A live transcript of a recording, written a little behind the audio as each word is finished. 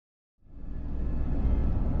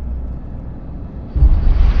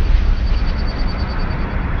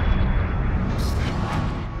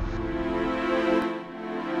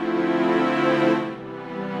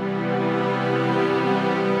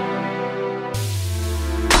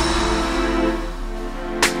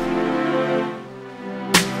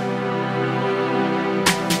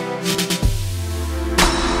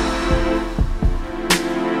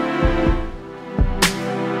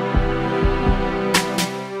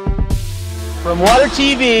From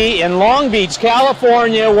WaterTV in Long Beach,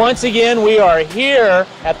 California, once again we are here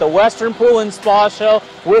at the Western Pool and Spa Show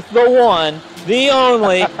with the one, the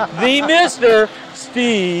only, the Mr.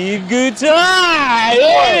 Steve Gutai.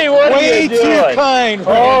 Hey, what are you doing? Way too kind.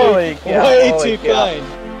 Holy cow. Way too kind.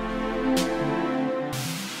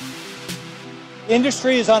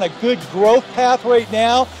 Industry is on a good growth path right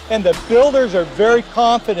now, and the builders are very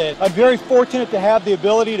confident. I'm very fortunate to have the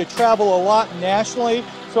ability to travel a lot nationally.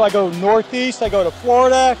 So I go northeast, I go to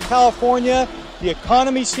Florida, California. The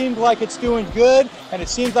economy seems like it's doing good, and it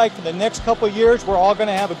seems like for the next couple of years we're all going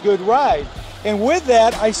to have a good ride. And with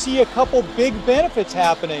that, I see a couple big benefits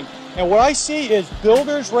happening. And what I see is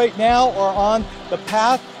builders right now are on the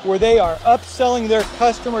path where they are upselling their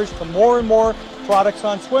customers to more and more products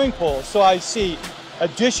on swimming pools. So I see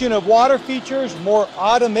addition of water features, more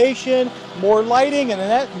automation, more lighting, and then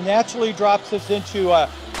that naturally drops us into a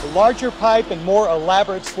larger pipe and more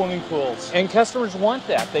elaborate swimming pools. And customers want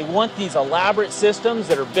that. They want these elaborate systems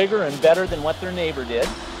that are bigger and better than what their neighbor did.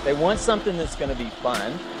 They want something that's going to be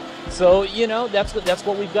fun. So, you know, that's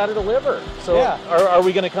what we've got to deliver. So yeah. Are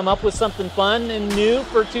we going to come up with something fun and new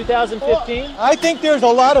for 2015? Well, I think there's a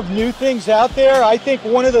lot of new things out there. I think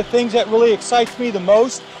one of the things that really excites me the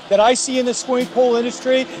most that I see in the swimming pool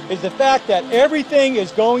industry is the fact that everything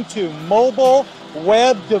is going to mobile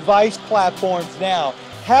web device platforms now.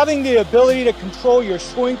 Having the ability to control your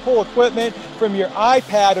swimming pool equipment from your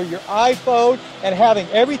iPad or your iPhone and having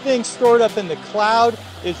everything stored up in the cloud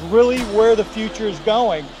is really where the future is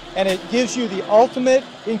going. And it gives you the ultimate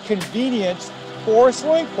inconvenience for a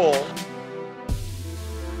swimming pool.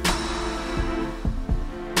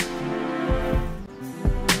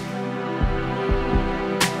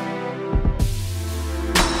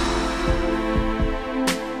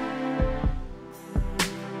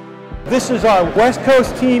 This is our West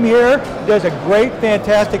Coast team here. Does a great,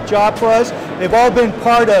 fantastic job for us. They've all been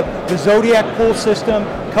part of the Zodiac Pool System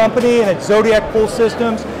company, and it's Zodiac Pool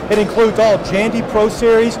Systems. It includes all Jandy Pro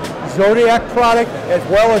Series, Zodiac product, as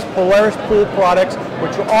well as Polaris Pool products,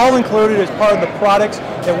 which are all included as part of the products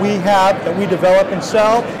that we have, that we develop and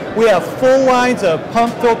sell. We have full lines of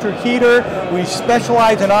pump filter heater. We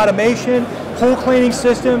specialize in automation, pool cleaning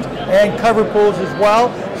systems, and cover pools as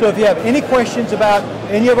well. So if you have any questions about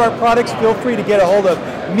any of our products, feel free to get a hold of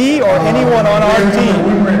me or anyone on our team.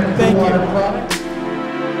 Thank you.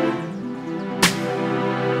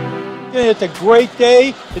 It's a great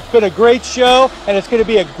day, it's been a great show, and it's going to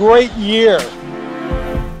be a great year.